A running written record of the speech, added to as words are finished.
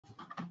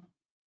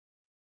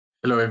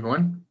Hello,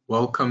 everyone.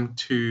 Welcome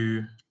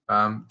to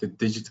the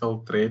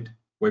Digital Thread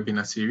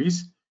webinar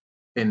series.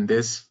 In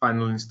this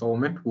final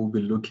installment, we'll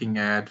be looking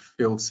at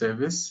field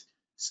service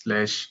 /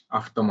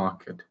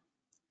 aftermarket.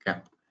 Okay,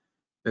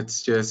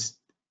 let's just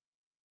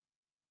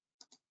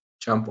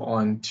jump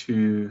on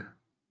to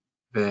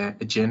the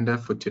agenda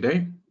for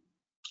today.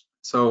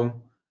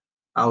 So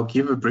I'll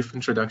give a brief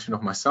introduction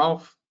of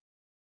myself,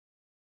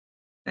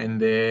 and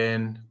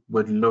then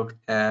we'll look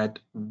at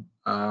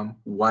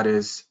what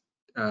is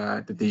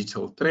the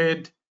digital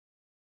thread.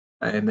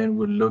 And then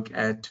we'll look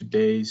at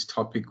today's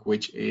topic,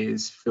 which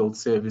is field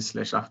service /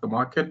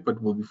 aftermarket, but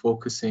we'll be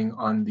focusing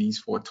on these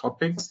 4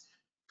 topics.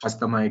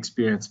 Customer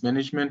experience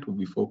management, we'll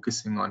be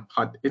focusing on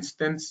part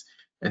instance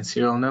and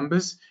serial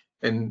numbers.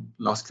 And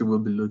lastly, we'll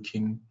be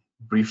looking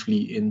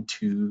briefly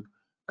into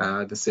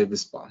the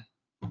service bar.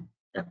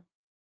 Okay.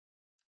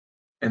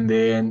 And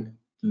then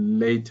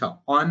later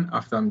on,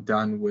 after I'm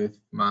done with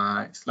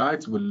my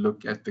slides, we'll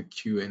look at the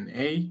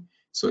Q&A.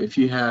 So if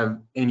you have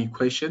any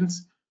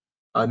questions,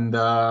 on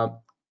the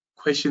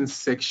questions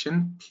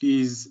section,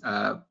 please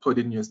put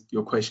in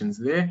your questions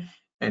there.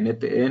 And at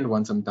the end,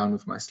 once I'm done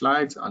with my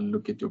slides, I'll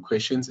look at your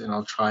questions and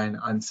I'll try and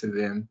answer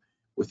them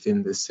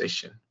within this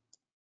session.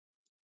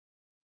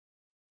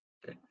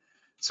 Okay.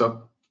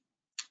 So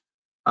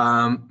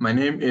my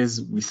name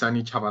is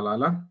Wisani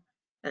Chabalala,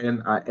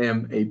 and I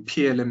am a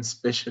PLM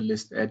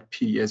specialist at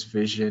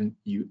PDSVISION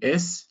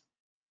US.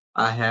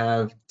 I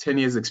have 10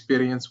 years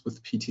experience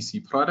with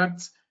PTC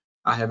products.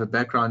 I have a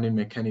background in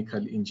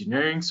mechanical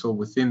engineering. So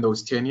within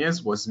those 10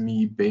 years was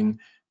me being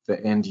the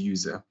end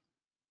user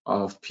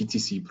of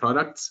PTC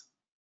products.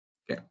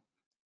 Okay.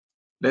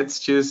 Let's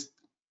just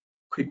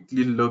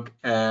quickly look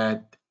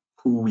at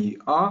who we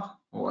are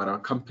or what our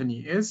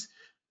company is.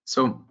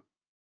 So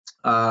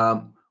we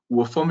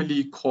were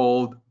formerly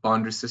called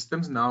Boundary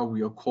Systems. Now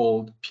we are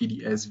called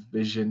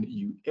PDSVISION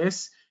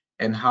US.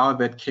 And how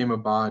that came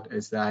about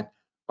is that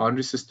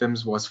Boundary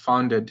Systems was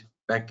founded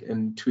back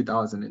in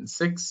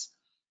 2006.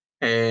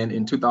 And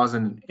in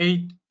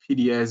 2008,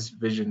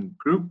 PDSVISION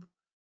Group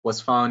was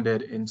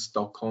founded in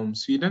Stockholm,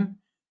 Sweden.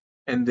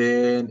 And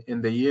then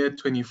in the year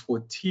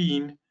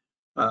 2014,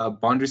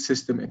 Boundary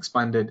System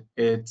expanded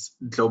its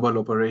global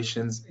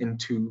operations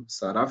into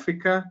South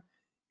Africa.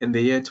 In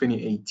the year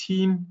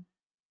 2018,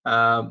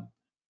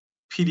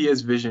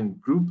 PDSVISION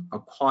Group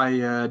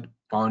acquired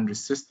Boundary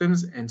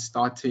Systems, and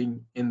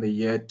starting in the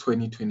year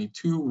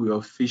 2022, we are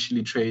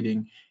officially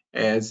trading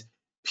as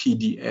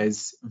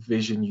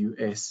PDSVISION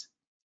US.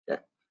 Yeah.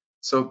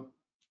 So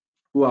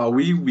who are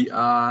we? We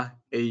are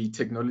a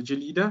technology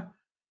leader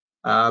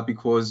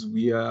because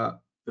we are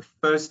the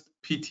first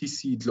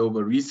PTC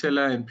global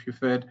reseller and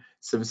preferred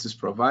services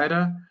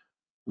provider.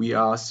 We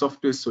are a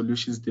software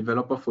solutions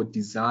developer for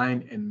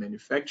design and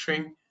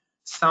manufacturing.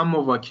 Some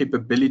of our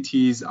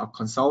capabilities are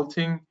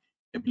consulting,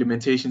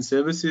 implementation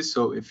services.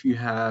 So if you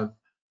have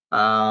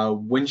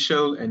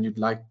Windchill and you'd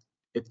like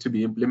it to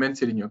be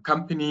implemented in your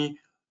company,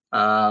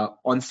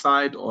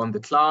 on-site or on the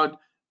cloud,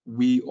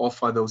 we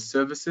offer those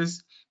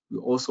services. We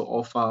also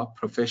offer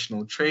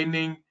professional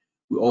training.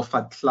 We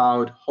offer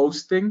cloud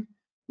hosting.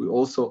 We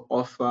also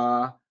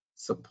offer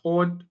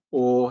support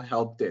or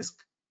help desk.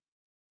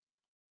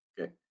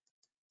 Okay.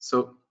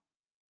 So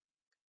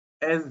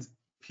as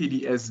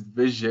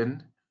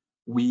PDSVISION,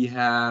 we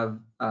have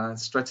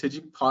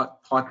strategic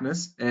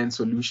partners and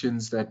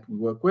solutions that we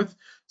work with.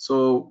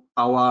 So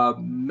our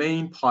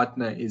main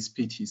partner is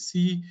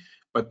PTC,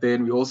 but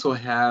then we also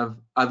have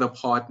other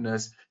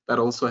partners that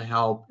also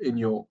help in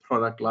your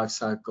product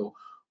lifecycle,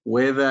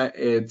 whether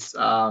it's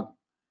for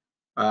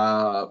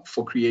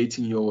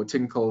creating your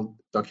technical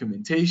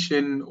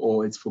documentation,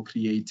 or it's for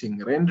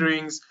creating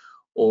renderings,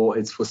 or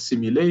it's for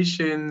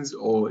simulations,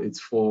 or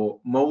it's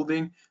for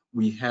molding.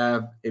 We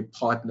have a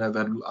partner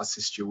that will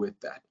assist you with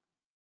that.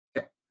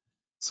 Okay.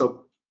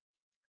 So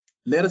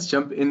let us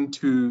jump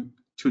into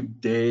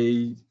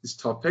today's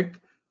topic,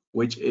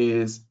 which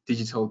is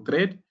digital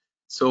thread.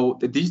 So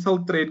the digital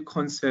thread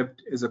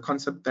concept is a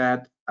concept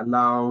that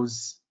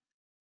allows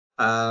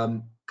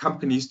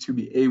companies to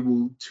be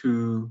able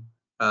to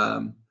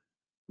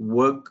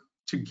work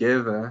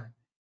together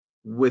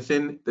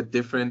within the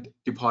different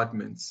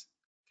departments.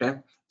 Okay,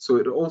 so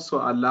it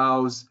also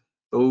allows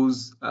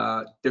those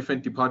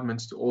different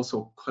departments to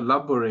also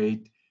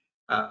collaborate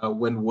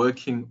when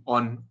working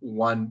on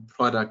one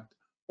product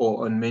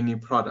or on many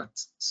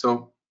products.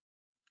 So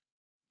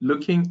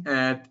looking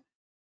at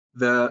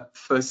the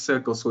first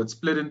circle, so it's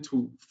split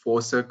into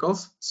 4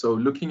 circles. So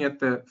looking at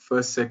the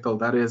first circle,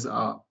 that is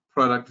our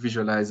product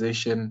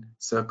visualization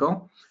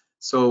circle.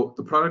 So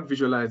the product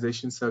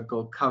visualization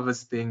circle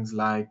covers things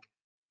like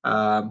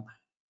CAD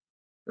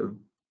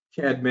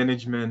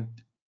management,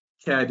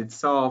 CAD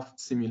itself,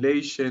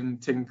 simulation,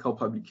 technical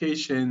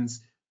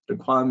publications,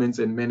 requirements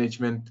and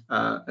management,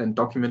 and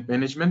document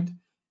management.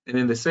 And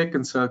in the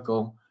second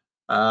circle,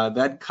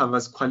 that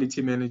covers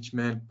quality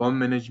management, BOM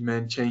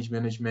management, change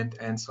management,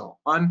 and so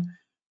on.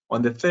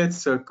 On the third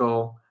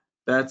circle,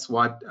 that's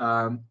what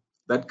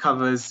that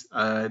covers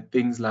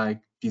things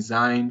like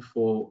design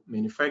for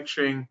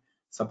manufacturing,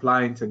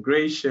 supply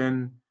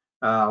integration,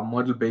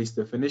 model-based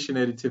definition,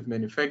 additive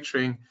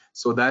manufacturing.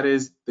 So that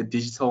is the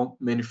digital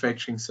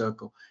manufacturing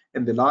circle.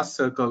 And the last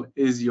circle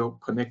is your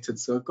connected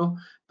circle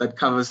that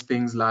covers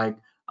things like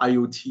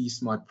IoT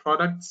smart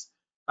products,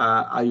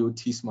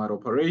 IoT smart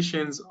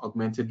operations,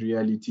 augmented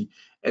reality.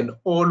 And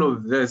all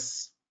of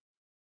this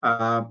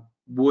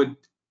would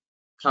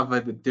cover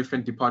the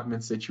different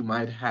departments that you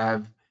might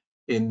have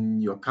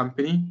in your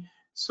company.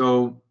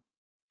 So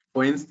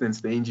for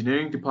instance, the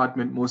engineering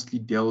department mostly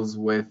deals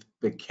with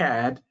the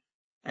CAD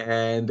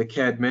and the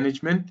CAD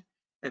management.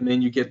 And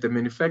then you get the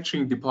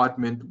manufacturing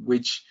department,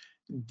 which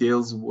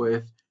deals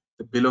with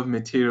the bill of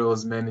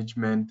materials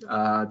management,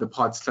 the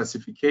parts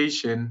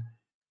classification,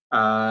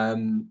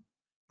 and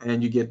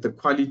you get the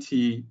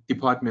quality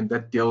department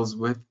that deals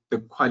with the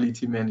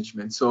quality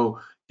management. So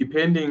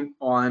depending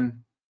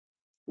on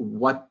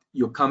what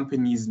your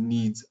company's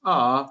needs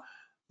are,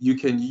 you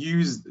can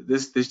use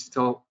this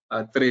digital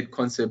thread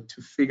concept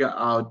to figure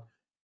out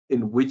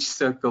in which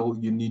circle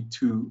you need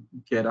to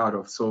get out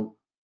of. So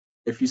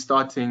if you're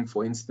starting,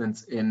 for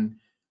instance,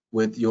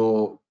 with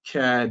your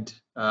CAD,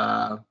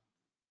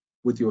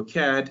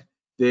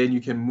 then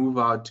you can move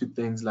out to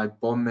things like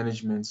BOM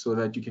management so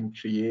that you can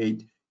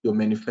create your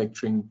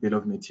manufacturing bill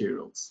of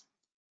materials.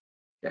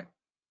 Okay.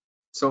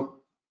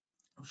 So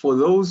for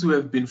those who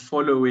have been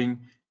following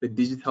the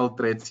digital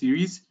thread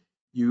series,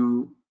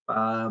 you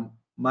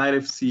might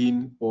have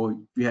seen, or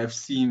you have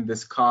seen,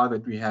 this car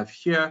that we have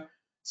here.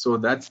 So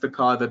that's the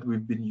car that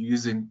we've been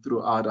using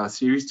throughout our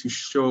series to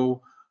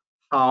show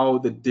how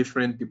the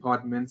different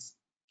departments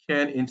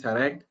can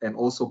interact and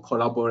also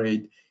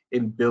collaborate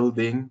in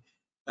building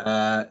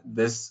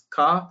this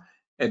car,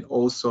 and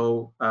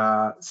also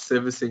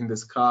servicing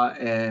this car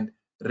and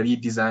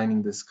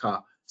redesigning this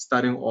car,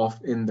 starting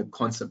off in the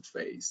concept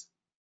phase.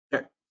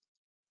 Okay.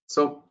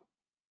 So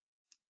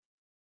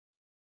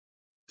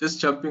just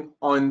jumping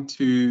on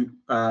to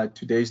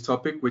today's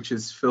topic, which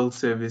is field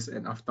service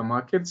and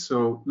aftermarket.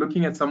 So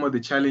looking at some of the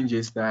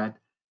challenges that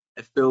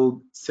a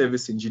field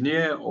service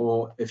engineer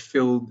or a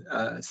field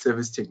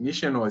service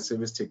technician or a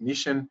service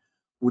technician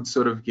would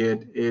sort of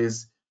get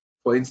is,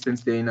 for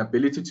instance, the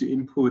inability to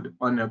input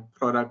on the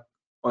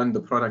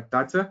product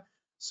data.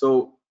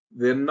 So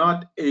they're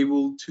not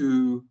able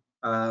to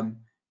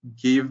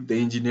give the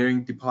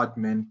engineering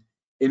department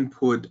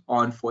input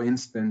on, for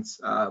instance,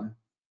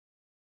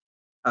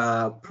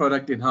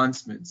 product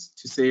enhancements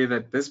to say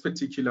that this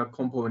particular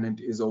component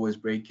is always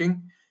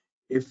breaking.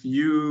 If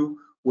you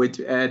were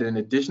to add an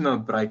additional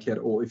bracket,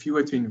 or if you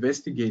were to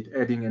investigate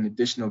adding an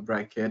additional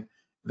bracket,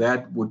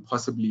 that would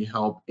possibly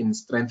help in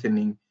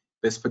strengthening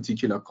this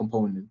particular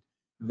component.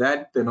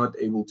 That they're not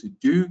able to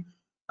do.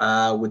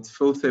 With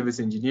field service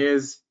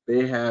engineers,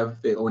 they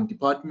have their own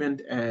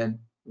department, and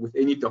with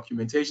any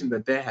documentation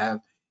that they have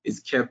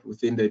is kept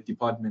within the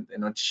department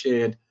and not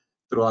shared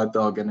throughout the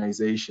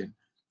organization.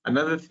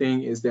 Another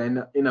thing is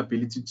the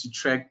inability to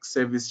track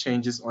service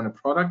changes on a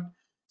product.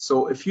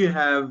 So if you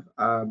have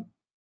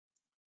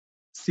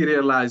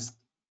serialized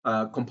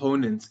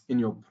components in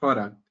your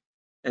product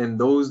and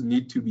those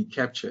need to be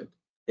captured.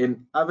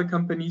 In other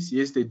companies,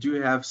 yes, they do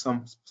have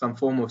some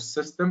form of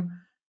system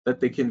that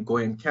they can go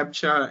and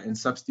capture and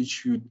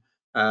substitute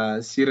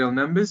serial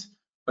numbers,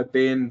 but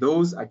then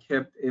those are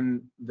kept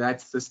in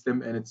that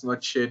system and it's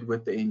not shared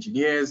with the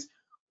engineers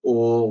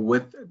or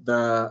with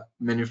the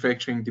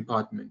manufacturing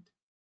department.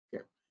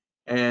 Okay.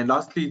 And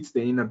lastly, it's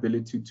the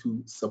inability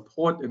to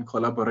support and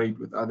collaborate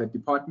with other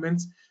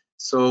departments.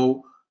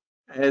 So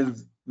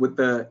as with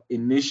the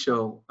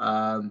initial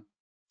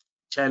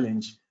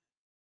challenge,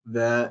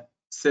 the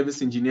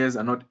service engineers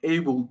are not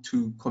able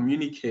to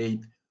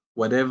communicate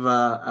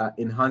whatever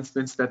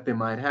enhancements that they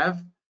might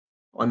have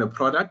on a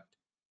product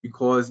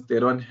because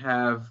they don't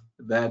have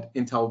that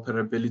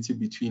interoperability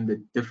between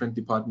the different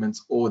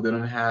departments, or they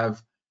don't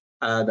have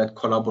that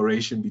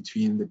collaboration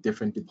between the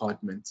different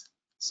departments.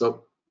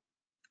 So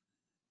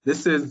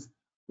this is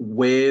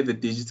where the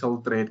digital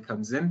thread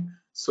comes in.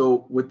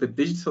 So with the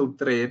digital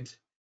thread,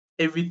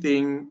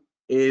 everything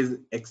is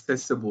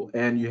accessible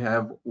and you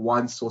have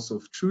one source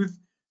of truth.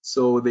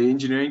 So the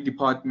engineering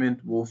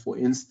department will, for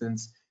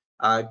instance,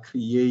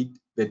 create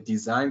the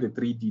design, the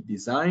 3D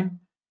design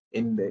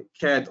in the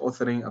CAD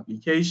authoring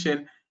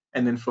application.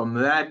 And then from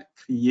that,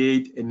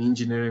 create an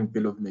engineering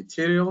bill of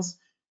materials.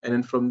 And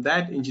then from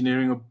that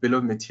engineering bill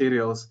of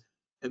materials,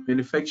 a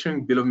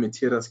manufacturing bill of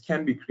materials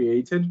can be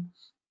created.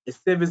 A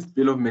service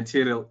bill of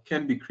material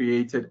can be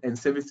created, and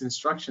service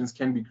instructions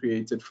can be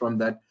created from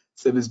that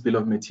service bill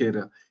of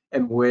material.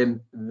 And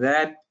when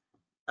that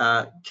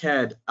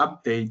CAD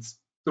updates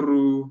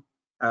through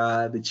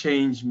the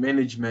change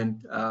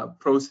management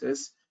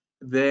process,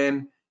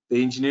 then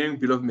the engineering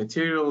bill of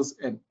materials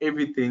and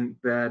everything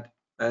that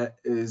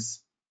is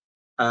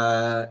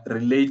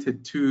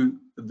related to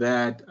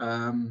that,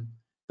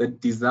 that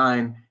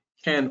design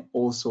can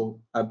also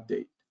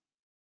update.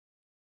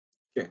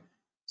 Okay,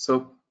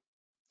 so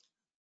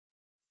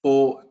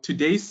for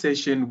today's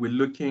session, we're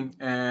looking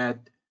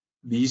at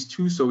these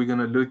two. So we're going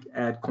to look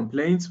at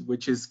complaints,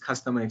 which is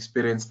customer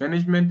experience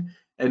management,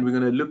 and we're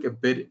going to look a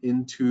bit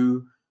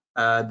into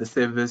the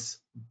service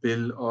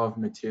bill of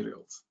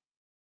materials.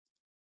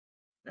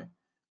 Okay.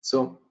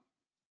 So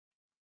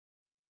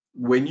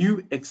when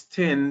you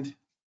extend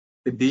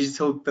the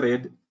digital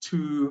thread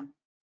to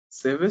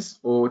service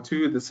or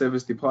to the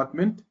service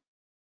department,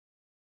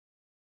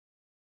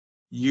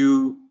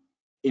 you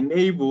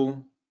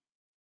enable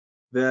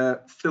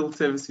the field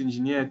service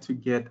engineer to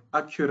get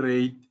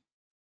accurate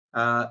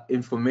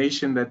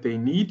information that they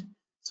need.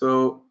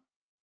 So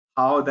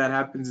how that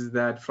happens is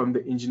that from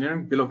the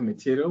engineering bill of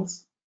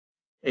materials,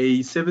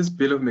 a service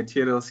bill of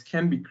materials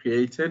can be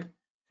created,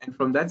 and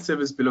from that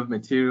service bill of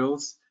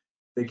materials,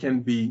 there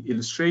can be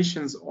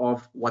illustrations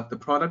of what the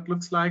product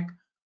looks like,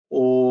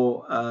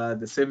 or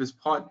the service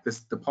part,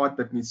 the part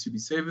that needs to be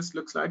serviced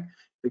looks like.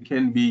 There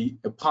can be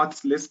a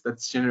parts list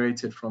that's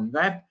generated from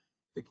that.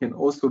 There can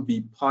also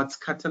be parts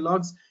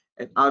catalogs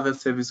and other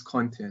service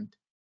content.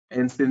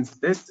 And since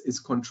this is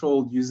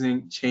controlled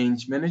using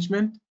change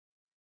management,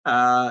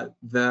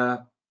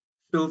 the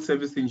field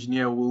service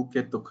engineer will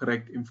get the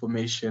correct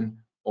information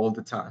all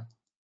the time.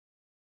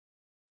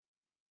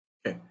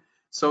 Okay,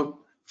 so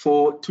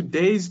for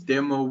today's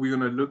demo, we're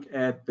going to look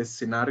at the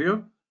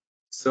scenario.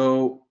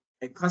 So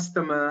a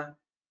customer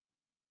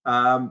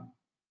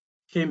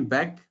came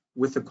back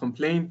with a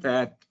complaint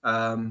that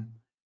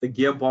the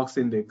gearbox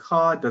in their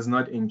car does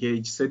not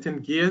engage certain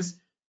gears,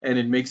 and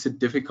it makes it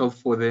difficult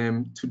for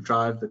them to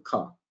drive the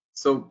car.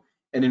 So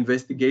an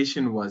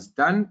investigation was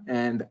done,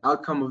 and the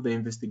outcome of the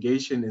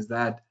investigation is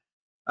that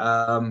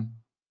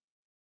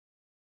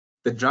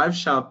the drive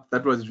shaft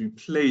that was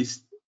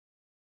replaced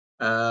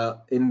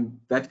in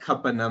that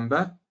Kappa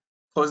number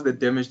caused the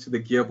damage to the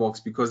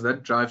gearbox because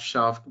that drive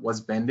shaft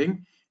was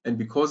bending, and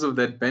because of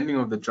that bending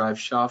of the drive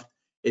shaft,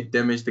 it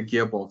damaged the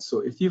gearbox. So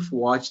if you've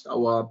watched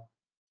our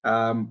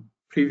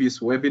previous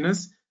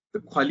webinars, the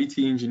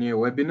quality engineer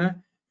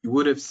webinar, you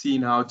would have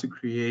seen how to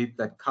create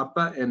that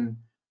Kappa and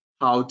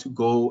how to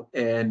go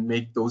and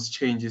make those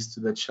changes to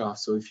that shaft.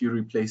 So if you're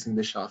replacing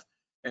the shaft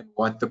and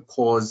what the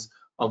cause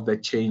of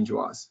that change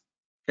was.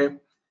 Okay,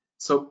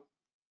 so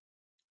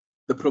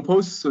the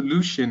proposed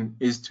solution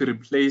is to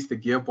replace the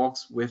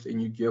gearbox with a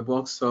new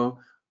gearbox. So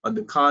on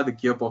the car, the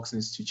gearbox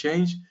needs to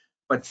change.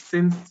 But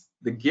since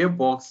the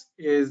gearbox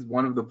is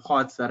one of the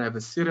parts that have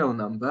a serial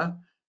number,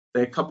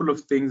 there are a couple of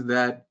things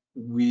that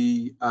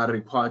we are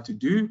required to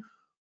do.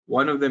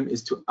 One of them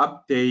is to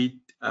update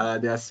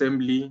the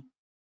assembly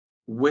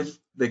with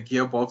the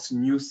gearbox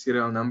new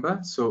serial number.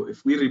 So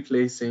if we're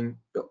replacing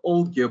the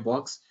old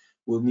gearbox,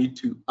 we'll need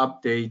to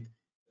update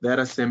that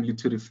assembly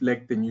to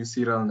reflect the new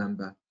serial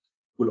number.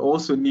 We'll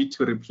also need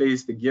to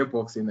replace the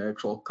gearbox in the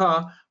actual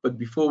car, but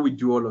before we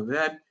do all of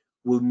that,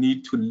 we'll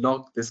need to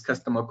log this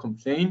customer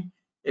complaint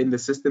in the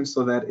system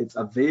so that it's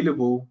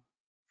available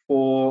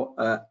for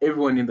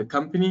everyone in the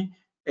company,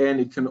 and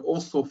it can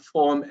also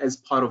form as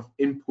part of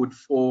input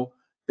for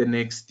the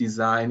next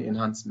design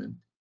enhancement.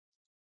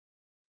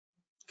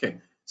 Okay,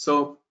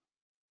 so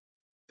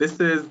this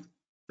is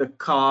the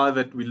car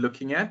that we're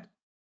looking at.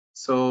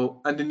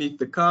 So underneath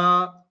the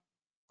car,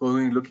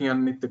 looking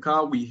underneath the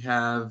car, we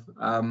have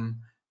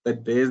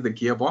that there's the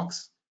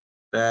gearbox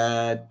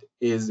that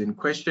is in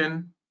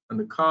question on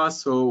the car.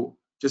 So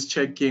just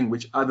checking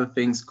which other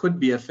things could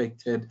be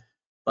affected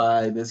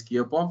by this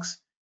gearbox.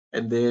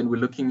 And then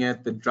we're looking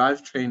at the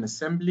drivetrain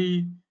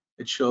assembly.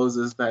 It shows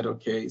us that,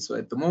 okay, so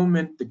at the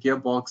moment, the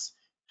gearbox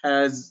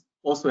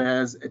also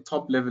has a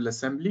top level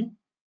assembly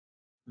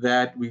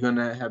that we're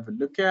gonna have a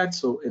look at.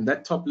 So in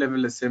that top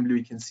level assembly,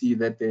 we can see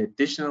that there are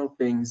additional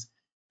things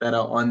that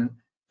are on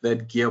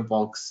that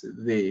gearbox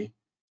there.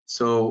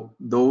 So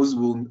those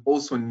will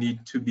also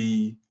need to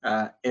be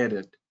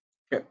added.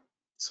 Okay,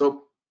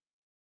 so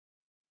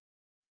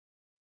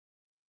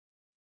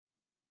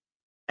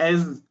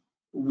as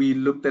we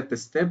looked at the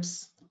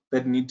steps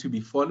that need to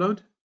be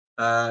followed,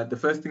 the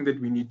first thing that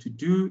we need to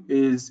do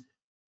is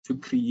to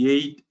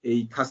create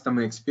a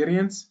customer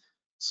experience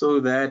so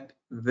that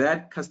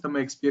that customer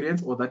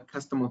experience or that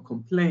customer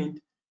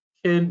complaint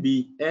can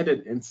be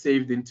added and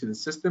saved into the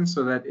system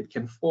so that it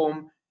can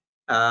form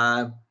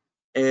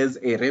as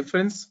a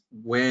reference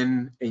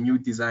when a new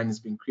design is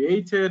being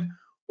created,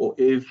 or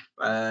if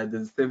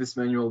there's a service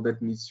manual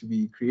that needs to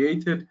be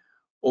created,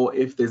 or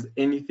if there's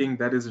anything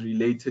that is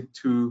related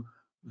to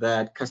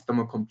that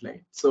customer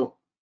complaint. So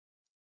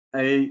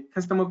a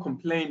customer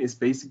complaint is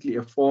basically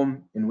a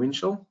form in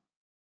Windchill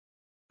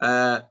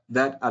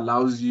that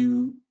allows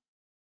you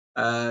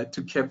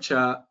to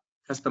capture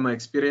customer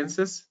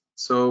experiences.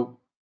 So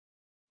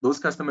those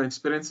customer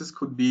experiences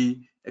could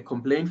be a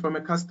complaint from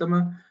a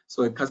customer.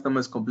 So a customer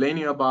is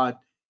complaining about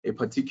a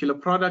particular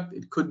product.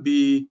 It could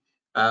be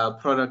a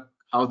product,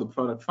 how the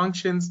product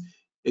functions.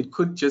 It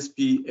could just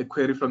be a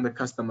query from the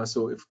customer.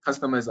 So if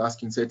customer is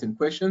asking certain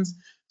questions,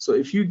 so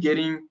if you're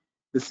getting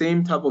the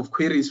same type of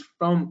queries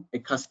from a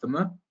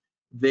customer,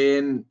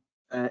 then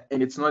and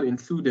it's not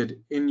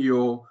included in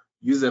your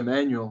user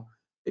manual,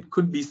 it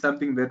could be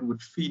something that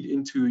would feed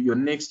into your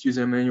next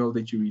user manual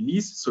that you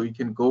release. So you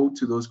can go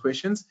to those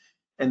questions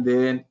and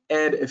then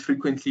add a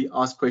frequently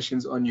asked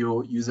questions on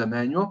your user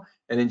manual,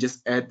 and then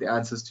just add the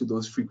answers to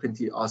those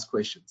frequently asked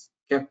questions.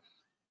 Okay.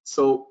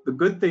 So the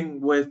good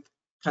thing with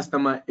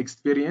customer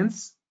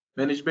experience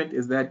management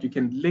is that you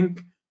can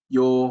link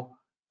your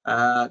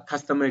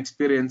customer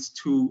experience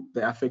to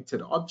the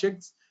affected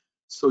objects.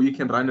 So you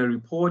can run a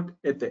report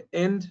at the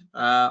end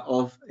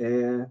of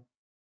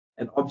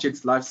an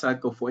object's life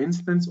cycle, for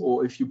instance,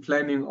 or if you're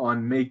planning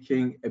on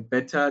making a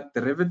better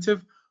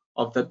derivative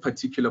of that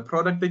particular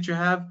product that you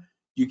have,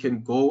 you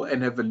can go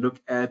and have a look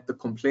at the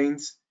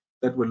complaints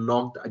that were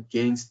logged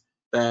against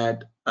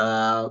that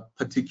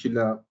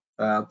particular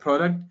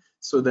product,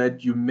 so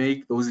that you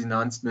make those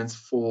enhancements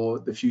for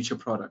the future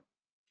product.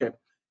 Okay.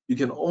 You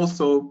can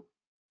also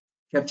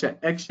capture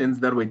actions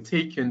that were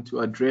taken to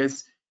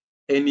address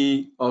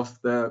any of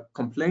the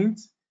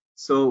complaints.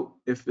 So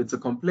if it's a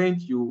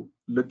complaint, you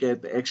look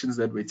at the actions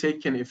that were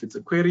taken. If it's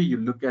a query, you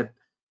look at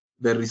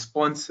the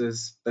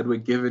responses that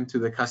were given to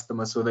the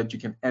customer, so that you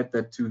can add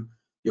that to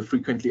your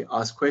frequently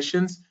asked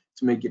questions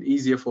to make it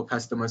easier for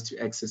customers to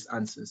access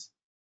answers.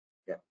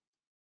 Yeah.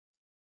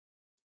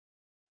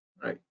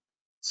 Right.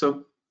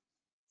 So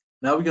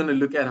now we're going to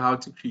look at how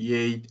to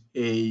create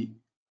a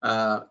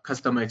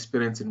customer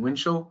experience in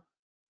Windchill.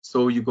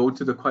 So you go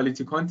to the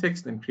quality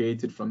context and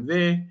create it from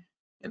there.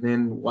 And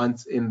then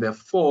once in the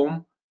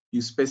form,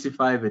 you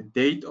specify the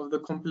date of the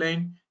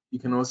complaint. You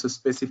can also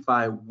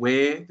specify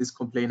where this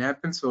complaint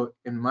happened. So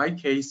in my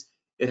case,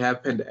 it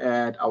happened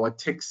at our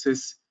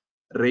Texas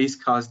race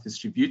cars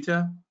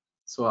distributor.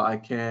 So I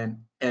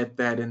can add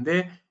that in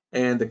there.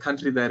 And the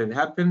country that it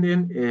happened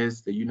in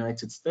is the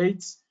United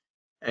States.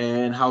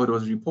 And how it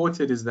was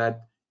reported is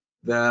that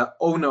the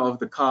owner of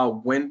the car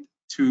went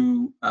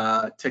to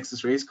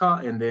Texas race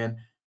car and then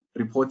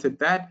reported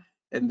that.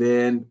 And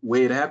then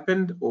where it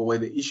happened or where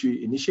the issue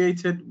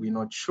initiated, we're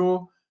not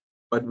sure,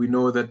 but we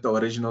know that the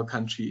original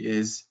country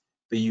is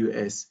the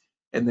US.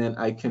 And then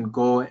I can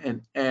go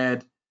and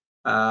add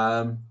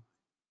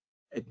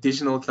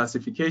additional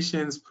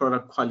classifications,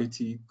 product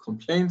quality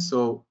complaints,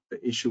 so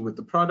the issue with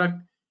the product.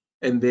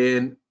 And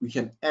then we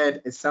can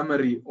add a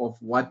summary of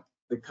what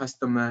the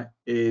customer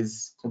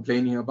is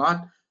complaining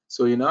about.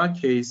 So in our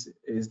case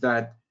is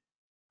that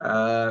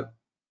the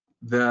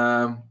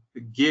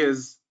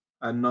gears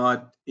are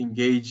not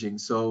engaging.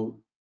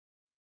 So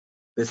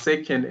the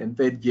second and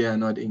third gear are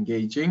not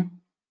engaging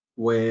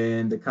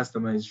when the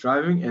customer is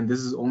driving, and this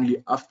is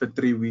only after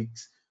 3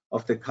 weeks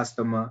of the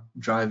customer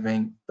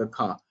driving the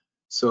car.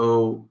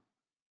 So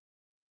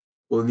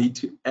we'll need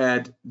to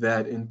add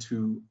that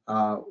into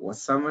our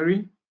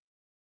summary.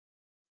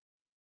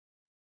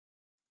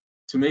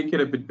 To make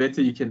it a bit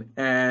better, you can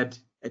add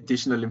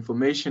additional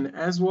information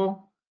as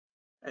well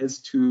as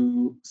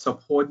to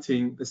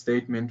supporting the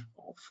statement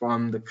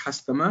from the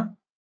customer.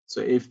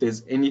 So if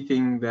there's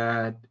anything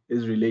that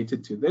is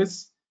related to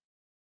this,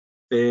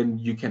 then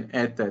you can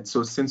add that.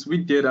 So since we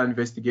did our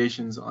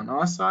investigations on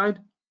our side,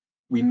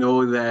 we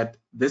know that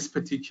this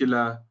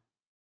particular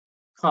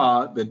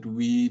car that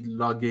we're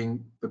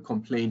logging the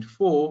complaint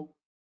for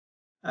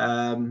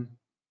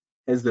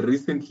has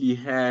recently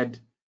had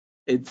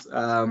its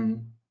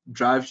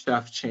drive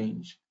shaft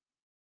change.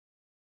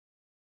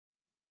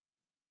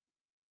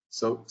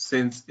 So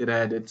since it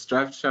had its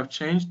drive shaft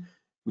changed,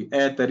 we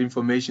add that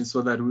information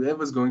so that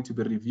whoever's going to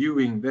be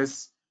reviewing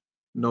this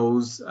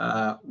knows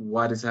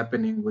what is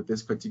happening with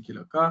this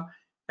particular car.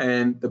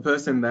 And the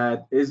person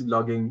that is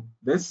logging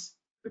this,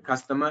 the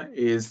customer,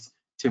 is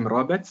Tim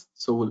Roberts.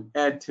 So we'll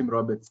add Tim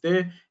Roberts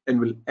there, and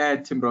we'll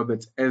add Tim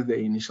Roberts as the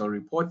initial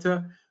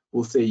reporter.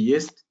 We'll say,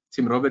 yes,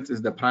 Tim Roberts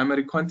is the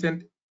primary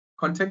contact.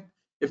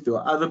 If there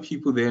were other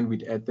people, then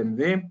we'd add them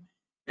there.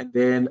 And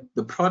then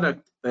the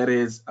product that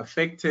is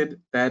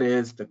affected, that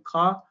is the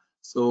car.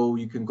 So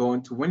you can go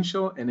into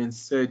Windchill and then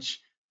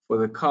search for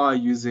the car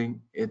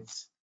using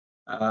its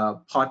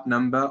part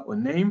number or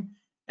name.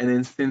 And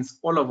then since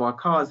all of our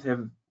cars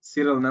have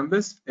serial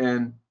numbers,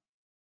 and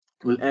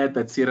we'll add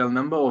that serial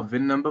number or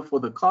VIN number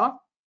for the car.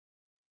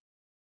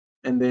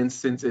 And then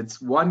since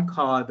it's one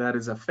car that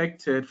is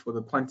affected, for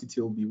the quantity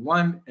will be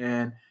 1,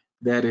 and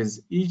that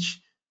is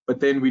each. But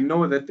then we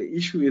know that the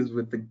issue is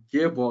with the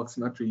gearbox,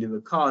 not really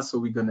the car. So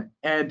we're going to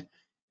add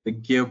the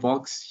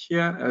gearbox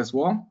here as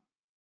well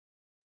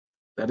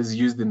that is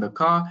used in the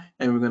car.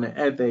 And we're going to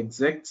add the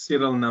exact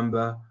serial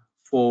number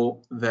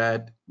for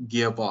that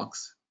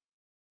gearbox.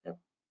 Yep.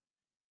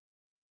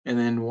 And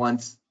then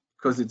once,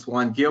 because it's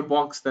one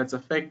gearbox that's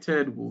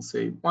affected, we'll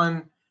say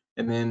 1.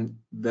 And then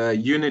the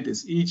unit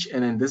is each.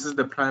 And then this is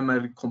the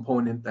primary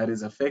component that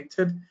is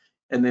affected.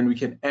 And then we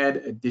can add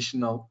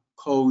additional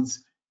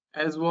codes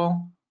as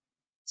well.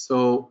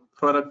 So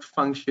product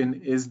function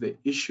is the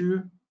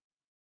issue.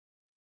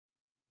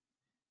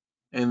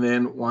 And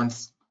then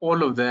once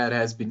all of that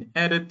has been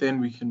added, then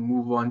we can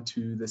move on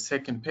to the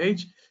second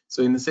page.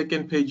 So in the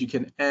second page, you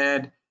can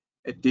add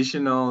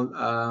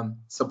additional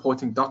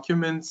supporting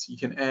documents. You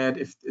can add,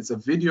 if it's a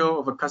video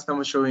of a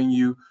customer showing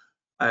you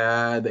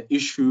the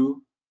issue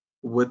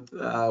with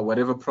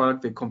whatever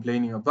product they're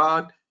complaining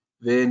about,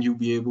 then you'll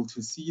be able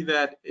to see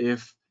that.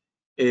 If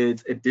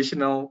it's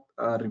additional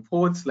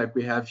reports, like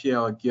we have here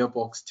our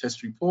gearbox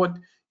test report.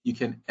 You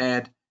can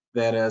add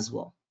that as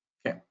well.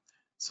 Okay,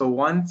 so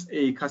once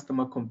a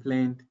customer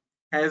complaint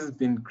has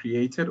been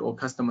created or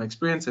customer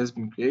experience has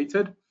been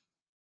created,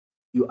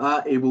 you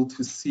are able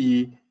to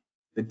see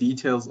the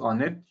details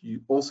on it.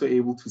 You're also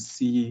able to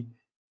see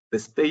the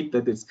state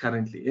that it's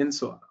currently in.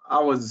 So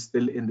ours is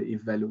still in the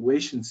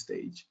evaluation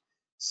stage.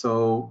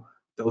 So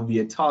there'll be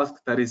a task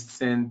that is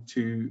sent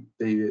to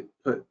the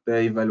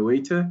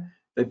evaluator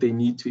that they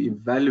need to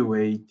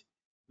evaluate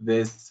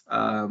this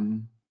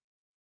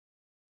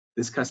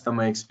this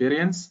customer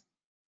experience.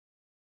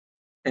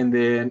 And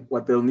then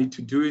what they'll need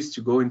to do is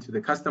to go into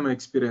the customer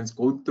experience,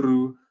 go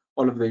through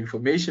all of the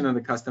information on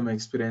the customer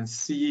experience,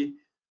 see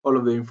all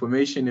of the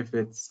information if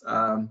it's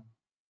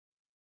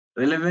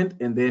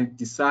relevant, and then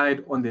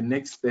decide on the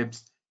next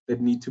steps that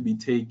need to be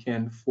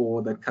taken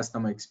for that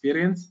customer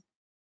experience.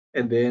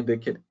 And then they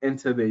can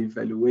enter the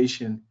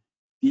evaluation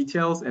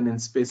details and then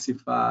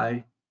specify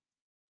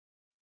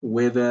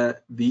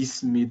whether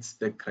this meets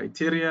the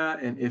criteria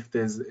and if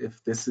this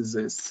is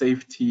a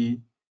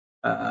safety,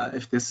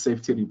 if this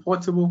safety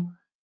reportable,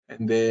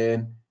 and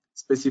then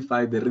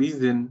specify the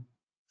reason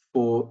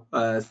for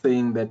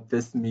saying that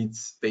this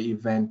meets the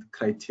event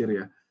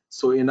criteria.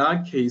 So in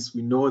our case,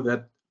 we know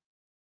that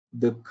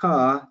the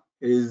car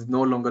is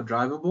no longer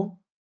drivable.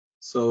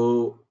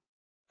 So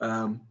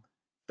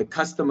the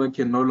customer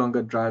can no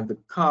longer drive the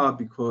car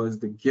because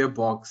the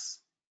gearbox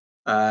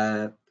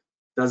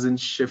doesn't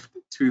shift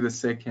to the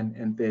second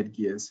and third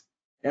gears.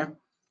 Yeah?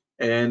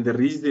 And the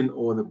reason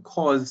or the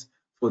cause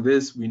for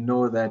this, we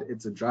know that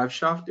it's a drive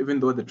shaft. Even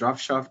though the drive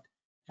shaft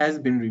has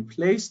been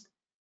replaced,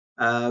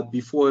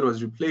 before it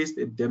was replaced,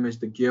 it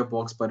damaged the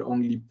gearbox, but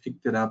only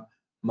picked it up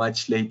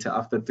much later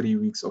after 3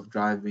 weeks of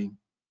driving.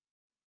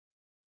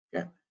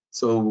 Okay,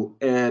 so we'll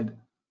add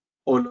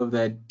all of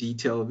that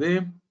detail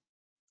there.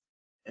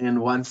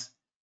 And once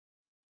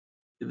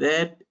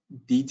that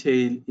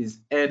detail is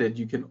added,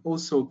 you can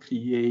also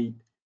create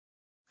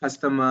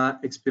customer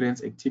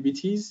experience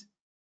activities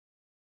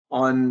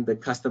on the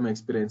customer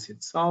experience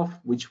itself,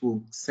 which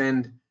will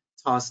send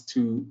tasks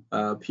to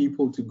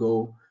people to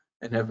go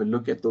and have a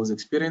look at those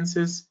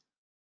experiences.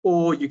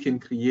 Or you can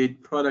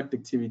create product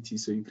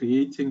activities. So you're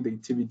creating the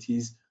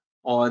activities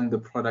on the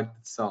product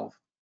itself.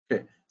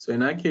 Okay, so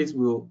in our case,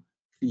 we'll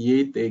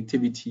create the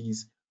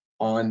activities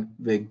on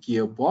the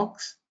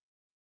gearbox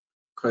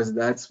because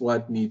that's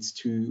what needs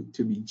to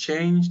be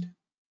changed.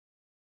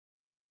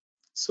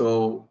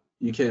 So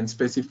you can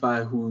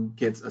specify who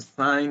gets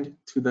assigned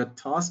to that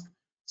task.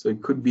 So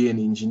it could be an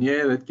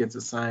engineer that gets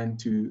assigned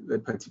to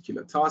that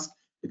particular task.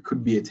 It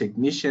could be a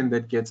technician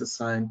that gets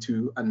assigned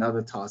to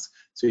another task.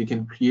 So you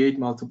can create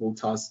multiple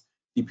tasks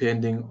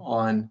depending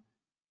on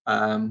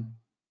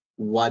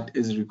what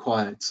is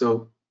required.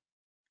 So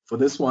for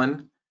this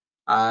one,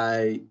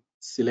 I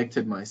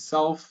selected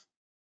myself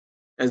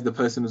as the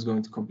person who's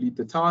going to complete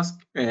the task,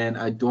 and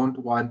I don't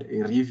want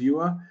a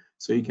reviewer.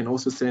 So you can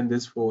also send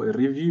this for a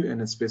review and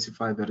then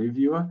specify the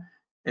reviewer.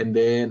 And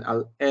then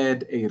I'll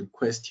add a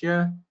request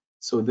here.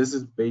 So this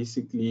is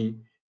basically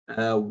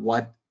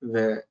what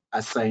the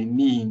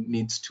assignee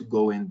needs to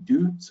go and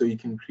do. So you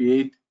can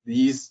create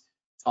these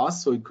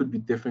tasks. So it could be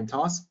different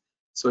tasks.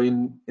 So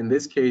in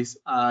this case,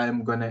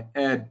 I'm going to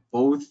add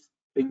both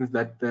things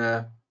that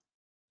the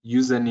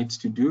user needs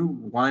to do.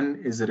 One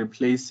is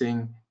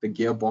replacing the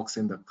gearbox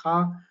in the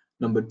car.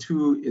 Number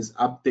two is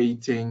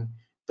updating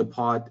the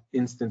part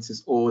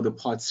instances or the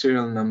part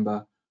serial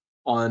number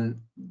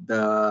on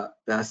the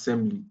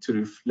assembly to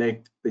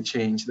reflect the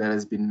change that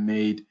has been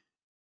made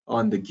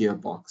on the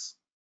gearbox.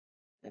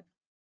 Okay.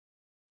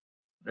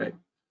 Right.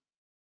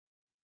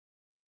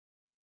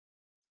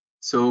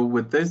 So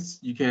with this,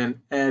 you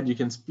can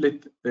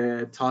split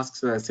the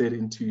tasks, as I said,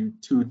 into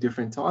 2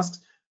 different tasks.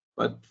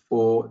 But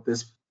for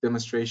this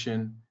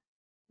demonstration,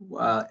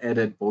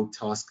 added both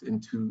tasks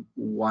into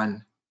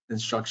one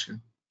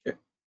instruction. Okay,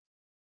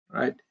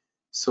 right.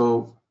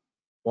 So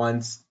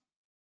once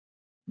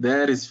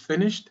that is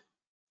finished,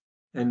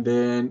 and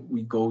then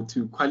we go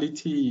to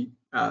quality.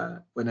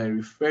 When I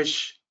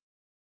refresh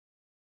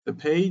the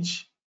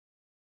page,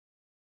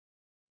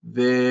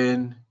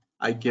 then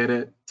I get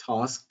a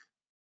task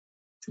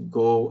to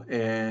go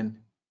and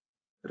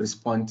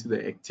respond to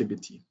the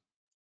activity.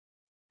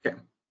 Okay.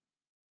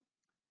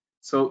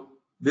 So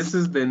this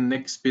is the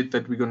next bit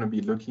that we're going to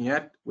be looking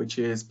at, which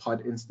is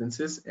part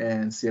instances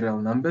and serial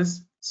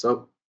numbers.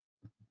 So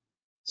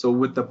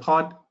with the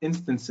part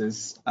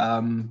instances,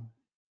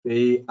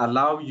 they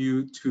allow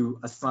you to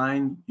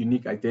assign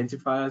unique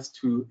identifiers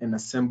to an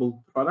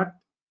assembled product.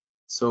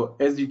 So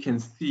as you can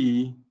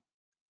see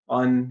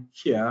on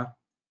here,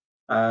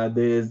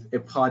 there's a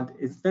part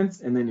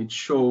instance, and then it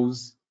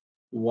shows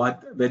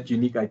what that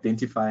unique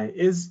identifier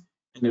is,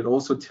 and it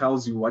also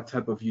tells you what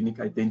type of unique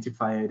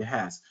identifier it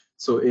has.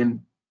 So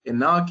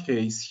in our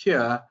case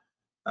here,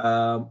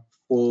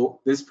 for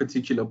this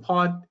particular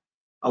part,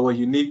 our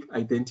unique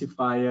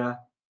identifier,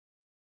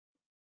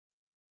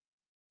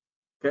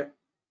 okay,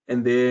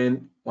 and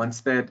then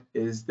once that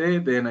is there,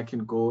 then I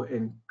can go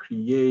and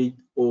create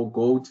or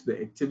go to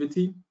the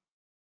activity.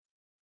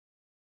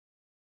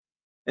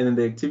 And then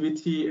the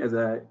activity, as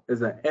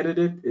I edit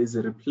it, is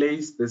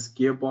replace this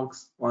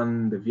gearbox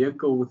on the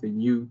vehicle with a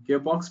new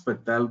gearbox,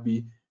 but that'll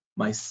be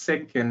my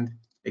second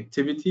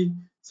activity.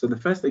 So the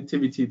first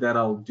activity that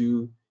I'll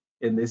do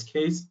in this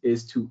case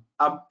is to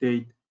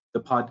update the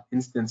part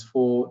instance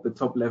for the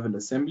top level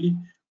assembly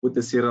with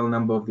the serial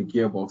number of the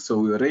gearbox. So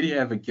we already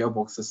have a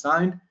gearbox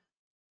assigned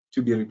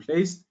to be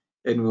replaced,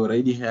 and we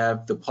already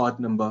have the part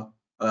number,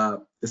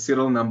 the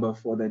serial number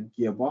for that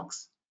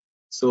gearbox.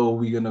 So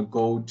we're gonna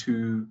go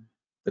to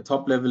the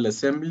top level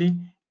assembly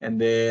and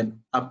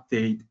then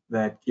update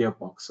that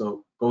gearbox.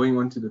 So going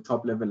on to the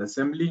top level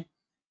assembly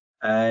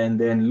and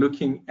then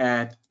looking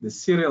at the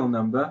serial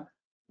number,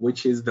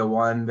 which is the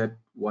one that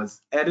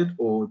was added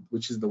or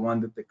which is the one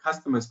that the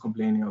customer is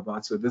complaining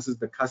about. So this is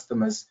the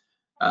customer's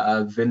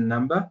VIN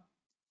number.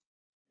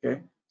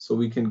 Okay, so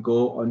we can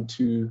go on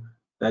to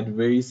that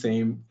very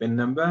same VIN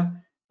number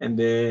and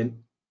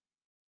then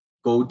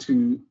go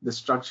to the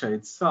structure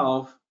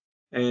itself,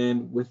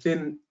 and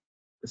within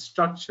the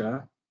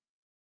structure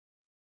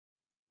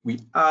we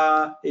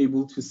are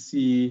able to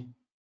see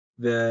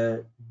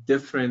the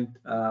different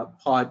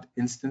part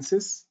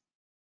instances,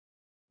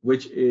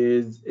 which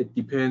is, it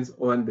depends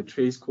on the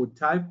trace code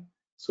type.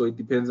 So it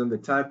depends on the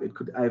type. It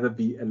could either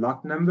be a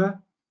lot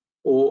number,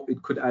 or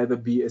it could either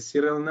be a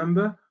serial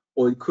number,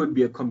 or it could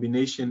be a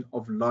combination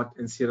of lot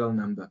and serial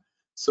number.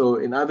 So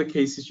in other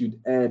cases,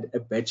 you'd add a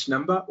batch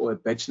number or a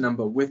batch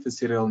number with a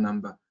serial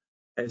number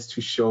as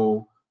to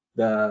show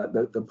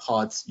the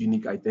part's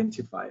unique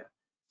identifier.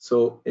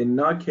 So in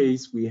our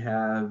case, we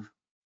have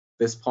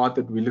this part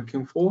that we're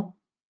looking for,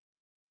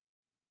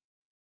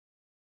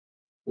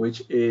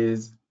 which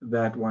is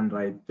that one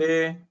right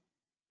there.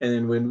 And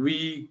then when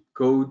we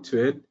go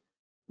to it,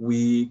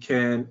 we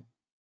can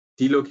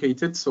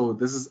delocate it. So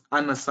this is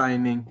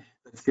unassigning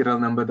the serial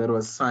number that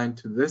was assigned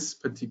to this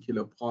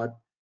particular part,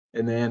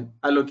 and then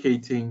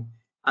allocating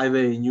either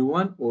a new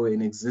one or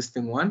an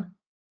existing one.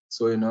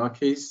 So in our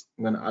case,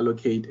 I'm going to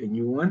allocate a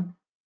new one.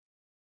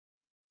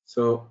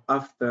 So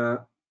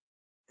after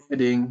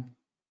adding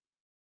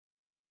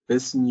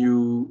this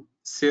new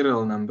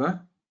serial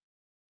number,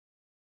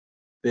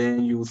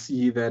 then you'll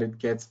see that it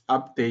gets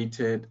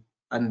updated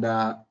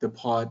under the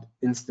part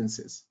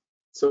instances.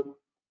 So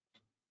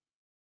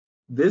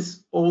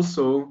this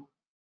also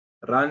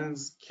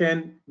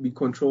can be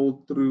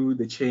controlled through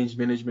the change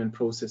management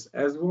process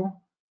as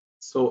well.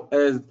 So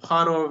as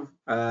part of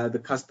the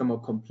customer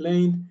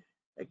complaint,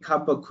 a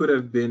kappa could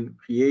have been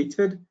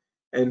created,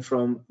 and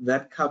from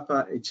that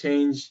kappa, a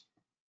change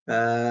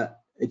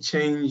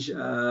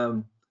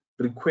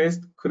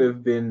request could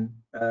have been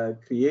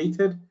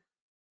created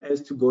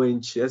as to go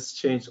and just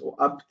change or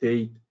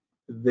update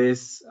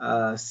this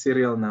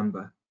serial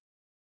number.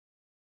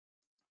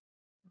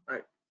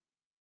 Right.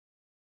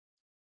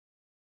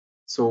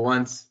 So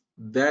once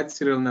that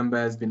serial number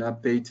has been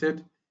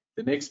updated,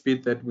 the next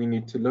bit that we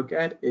need to look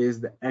at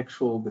is the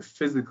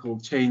physical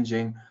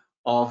changing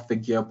of the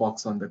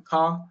gearbox on the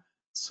car.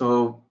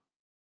 So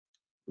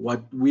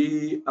what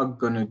we are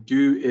going to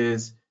do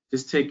is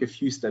just take a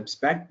few steps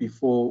back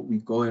before we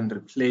go and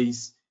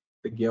replace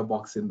the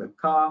gearbox in the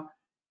car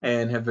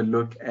and have a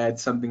look at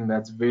something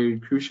that's very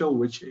crucial,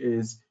 which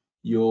is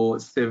your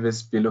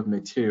service bill of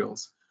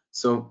materials.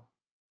 So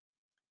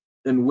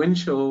in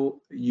Windchill,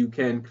 you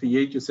can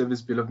create your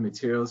service bill of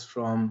materials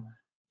from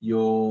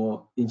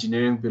your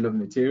engineering bill of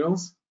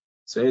materials.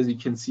 So as you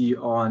can see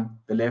on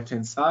the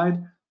left-hand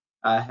side,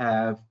 I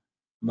have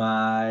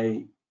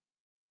my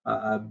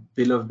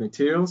bill of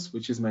materials,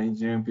 which is my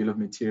engineering bill of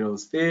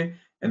materials there.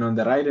 And on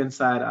the right-hand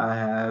side, I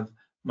have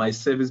my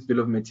service bill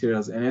of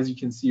materials. And as you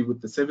can see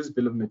with the service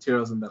bill of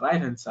materials on the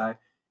right-hand side,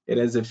 it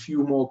has a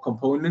few more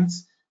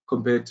components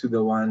compared to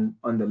the one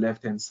on the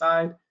left-hand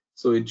side.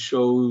 So it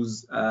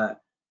shows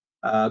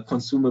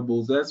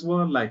consumables as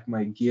well, like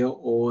my gear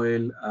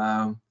oil,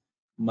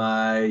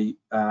 my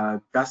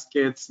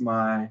gaskets,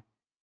 my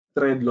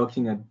thread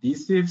locking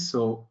adhesive.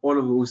 So all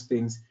of those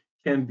things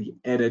can be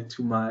added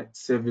to my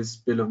service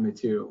bill of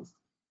materials.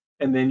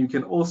 And then you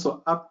can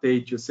also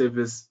update your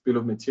service bill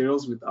of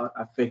materials without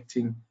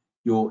affecting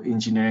your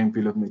engineering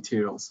bill of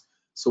materials.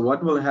 So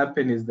what will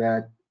happen is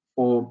that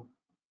for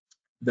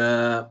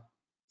the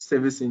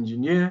service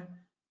engineer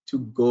to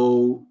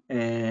go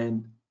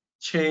and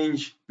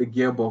change the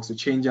gearbox or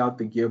change out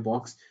the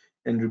gearbox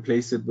and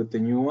replace it with the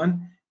new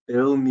one,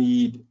 they'll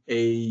need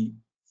a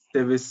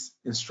service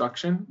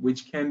instruction,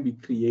 which can be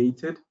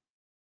created,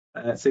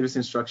 service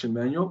instruction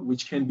manual,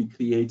 which can be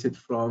created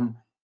from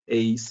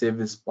a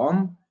service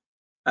BOM.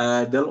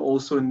 They'll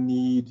also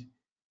need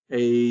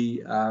a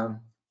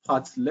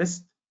parts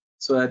list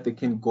so that they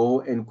can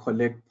go and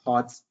collect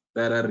parts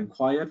that are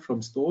required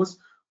from stores,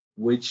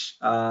 which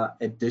are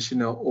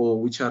additional or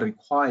which are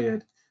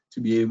required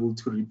to be able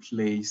to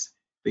replace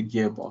the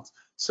gearbox.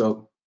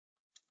 So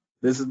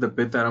this is the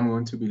bit that I'm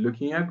going to be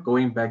looking at.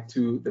 Going back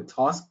to the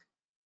task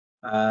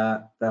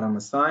that I'm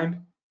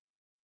assigned,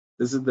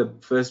 This is the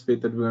first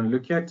bit that we're going to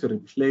look at, to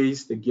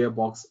replace the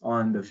gearbox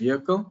on the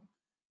vehicle,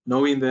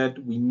 knowing that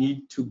we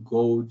need to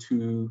go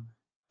to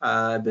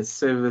the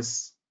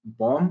service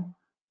BOM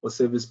or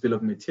service bill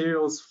of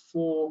materials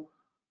for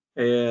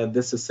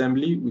this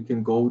assembly. We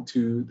can go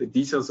to the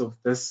details of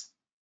this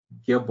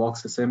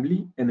gearbox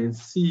assembly and then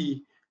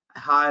see a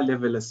high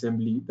level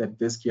assembly that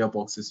this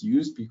gearbox is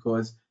used,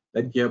 because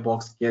that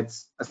gearbox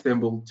gets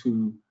assembled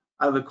to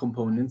other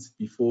components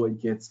before it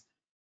gets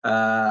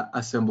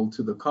assembled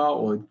to the car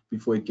or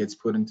before it gets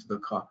put into the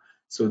car.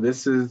 So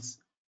this is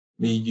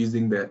me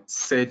using the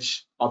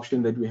search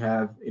option that we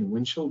have in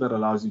Windchill that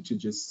allows you to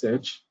just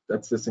search.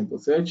 That's the simple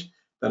search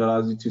that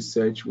allows you to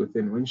search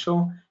within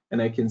Windchill.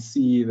 And I can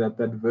see that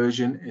that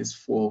version is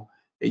for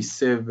a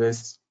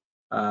service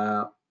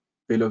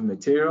bill of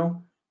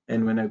material.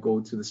 And when I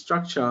go to the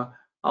structure,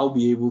 I'll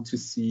be able to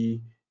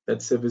see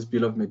that service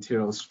bill of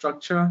material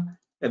structure,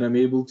 and I'm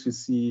able to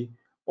see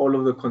all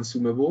of the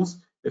consumables.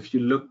 If you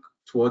look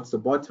towards the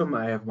bottom,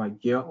 I have my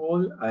gear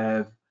oil, I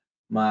have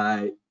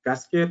my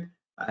gasket,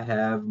 I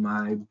have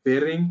my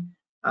bearing,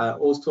 I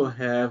also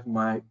have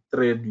my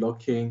thread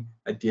locking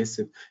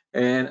adhesive,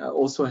 and I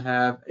also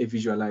have a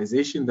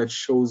visualization that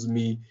shows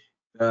me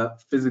the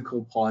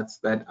physical parts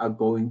that are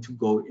going to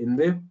go in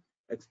there,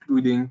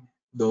 excluding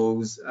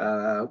those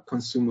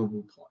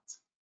consumable parts.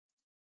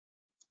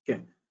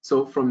 Okay,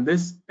 so from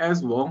this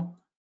as well,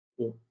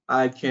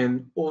 I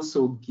can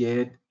also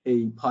get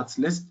a parts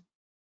list,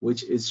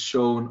 which is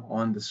shown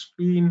on the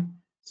screen.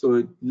 So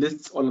it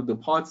lists all of the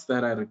parts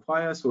that I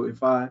require. So if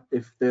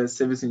the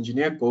service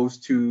engineer goes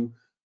to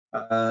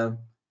the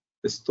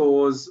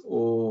stores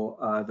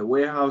or the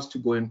warehouse to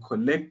go and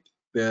collect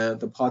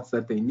the parts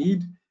that they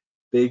need,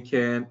 they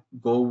can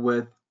go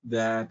with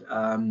that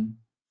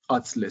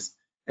parts list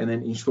and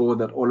then ensure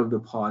that all of the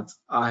parts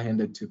are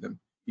handed to them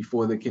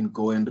before they can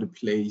go and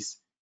replace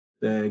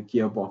the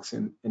gearbox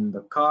in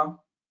the car.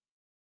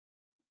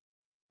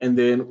 And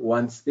then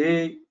once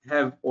they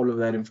have all of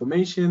that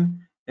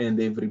information and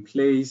they've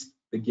replaced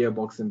the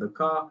gearbox in the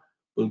car,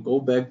 we'll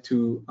go back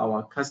to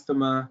our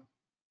customer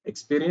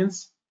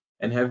experience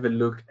and have a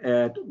look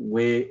at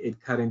where it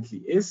currently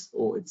is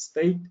or its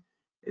state.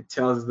 It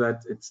tells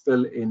that it's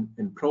still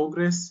in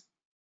progress.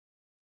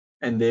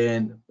 And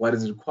then what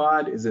is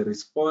required is a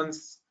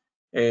response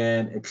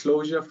and a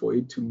closure for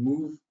it to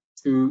move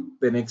to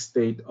the next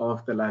state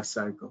of the life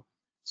cycle.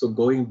 So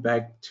going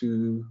back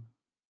to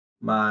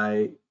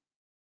my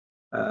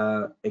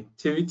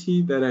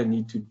activity that I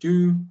need to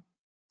do,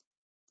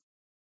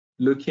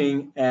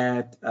 looking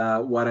at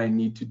what I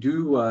need to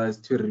do was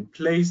to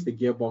replace the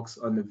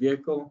gearbox on the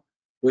vehicle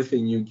with a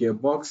new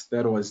gearbox.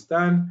 That was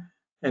done,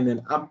 and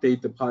then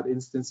update the part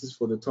instances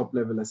for the top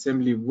level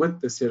assembly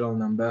with the serial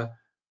number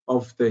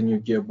of the new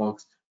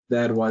gearbox.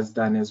 That was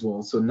done as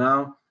well. So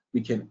now we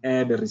can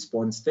add a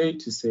response state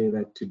to say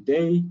that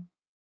today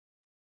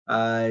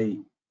I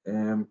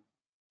am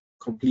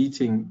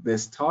completing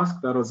this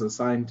task that was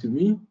assigned to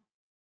me,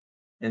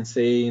 and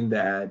saying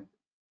that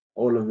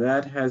all of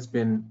that has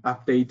been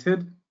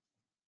updated.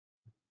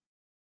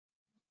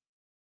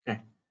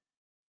 Okay.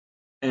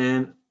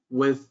 And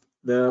with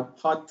the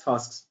part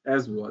tasks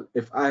as well,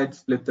 if I had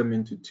split them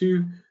into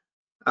two,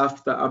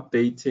 after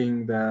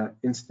updating the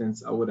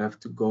instance, I would have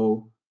to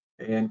go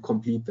and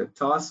complete the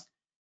task.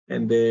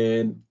 And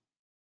then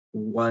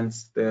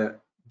once the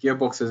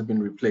gearbox has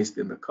been replaced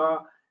in the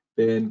car,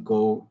 then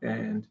go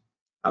and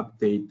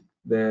update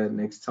the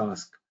next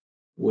task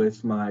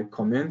with my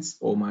comments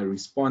or my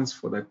response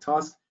for that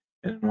task.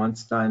 And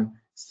once done,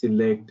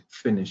 select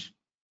finish.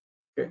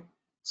 Okay,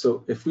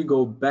 so if we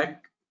go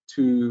back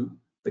to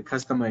the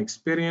customer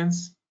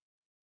experience,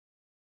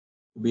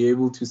 we'll be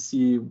able to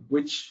see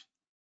which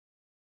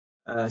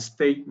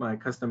state my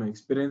customer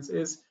experience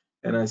is.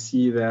 And I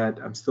see that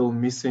I'm still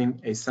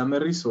missing a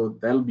summary. So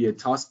that'll be a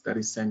task that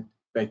is sent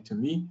back to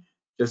me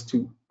just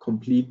to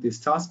complete this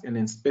task and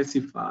then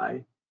specify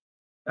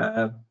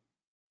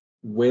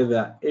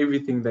whether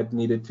everything that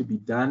needed to be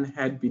done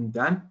had been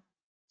done.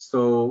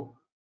 So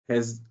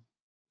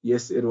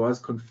yes, it was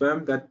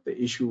confirmed that the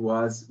issue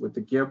was with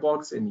the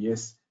gearbox, and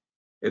yes,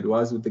 it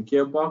was with the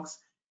gearbox,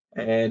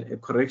 and a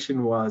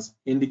correction was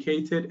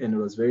indicated and it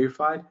was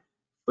verified.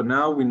 For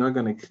now, we're not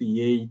going to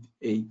create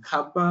a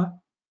kappa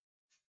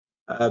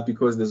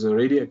because there's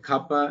already a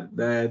kappa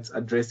that's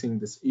addressing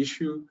this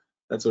issue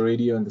that's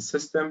already on the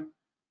system.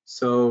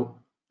 So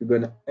we're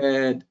going to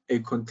add a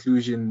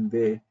conclusion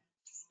there,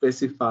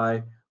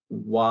 specify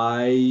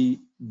why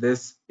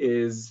this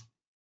is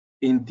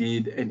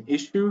indeed an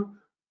issue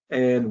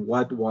and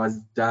what was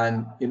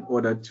done in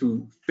order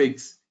to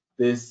fix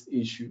this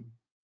issue.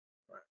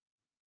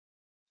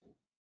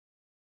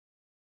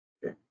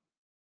 Okay.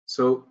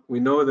 So we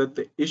know that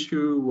the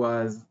issue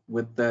was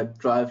with the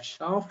drive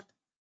shaft.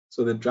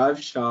 So the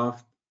drive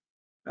shaft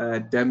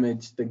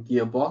damaged the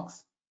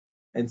gearbox.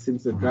 And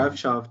since the drive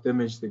shaft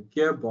damaged the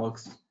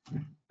gearbox,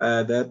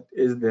 that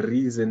is the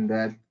reason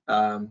that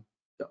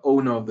the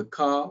owner of the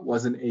car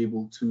wasn't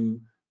able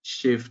to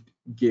shift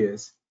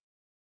gears.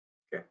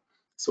 Okay,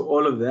 so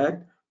all of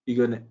that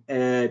you're going to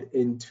add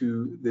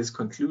into this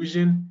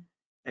conclusion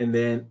and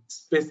then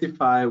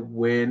specify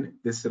when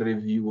this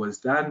review was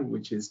done,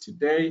 which is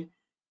today.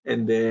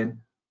 And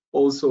then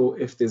also,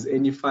 if there's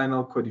any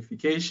final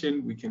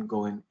codification, we can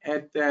go and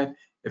add that.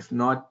 If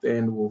not,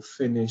 then we'll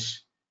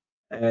finish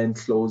and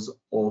close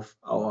off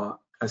our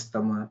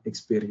customer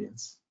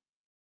experience.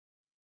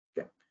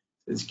 Okay.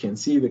 As you can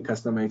see, the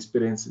customer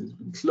experience has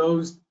been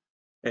closed.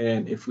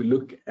 And if we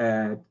look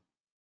at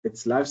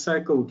its life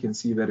cycle, we can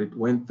see that it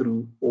went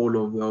through all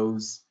of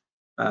those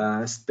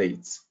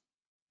states.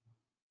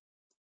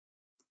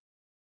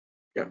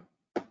 Yeah.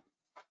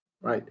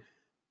 Right.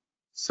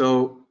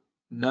 So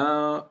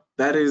now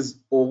that is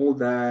all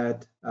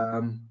that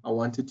I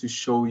wanted to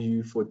show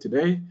you for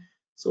today.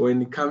 So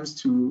when it comes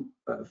to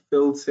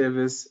field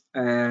service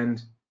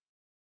and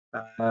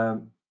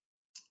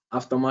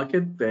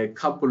aftermarket, there are a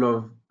couple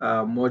of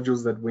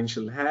modules that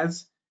Windchill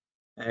has.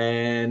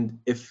 And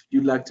if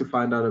you'd like to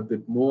find out a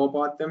bit more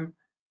about them,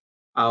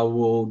 I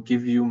will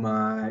give you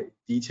my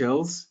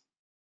details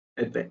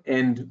at the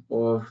end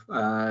of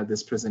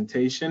this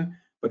presentation.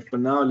 But for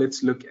now,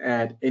 let's look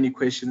at any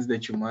questions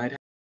that you might have.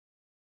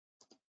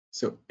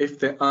 So if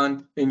there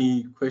aren't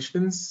any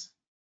questions,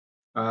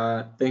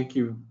 thank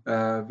you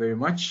very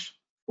much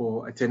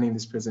for attending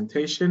this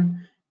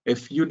presentation.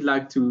 If you'd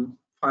like to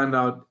find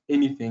out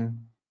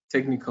anything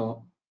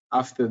technical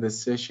after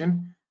this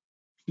session,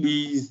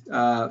 please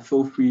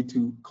feel free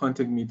to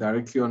contact me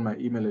directly on my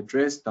email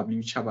address,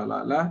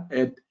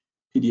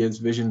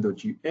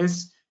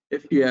 wchabalala@pdsvision.us.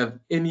 If you have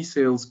any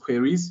sales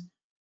queries,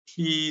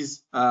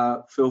 please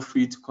feel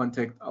free to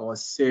contact our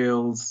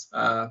sales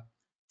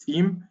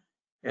team.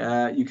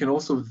 You can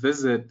also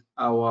visit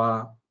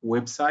our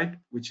website,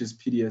 which is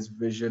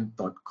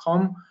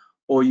pdsvision.com,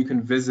 or you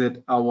can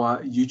visit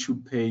our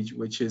YouTube page,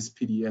 which is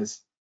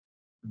PDS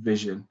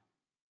Vision.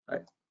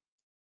 Right.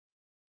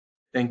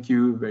 Thank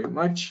you very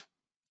much.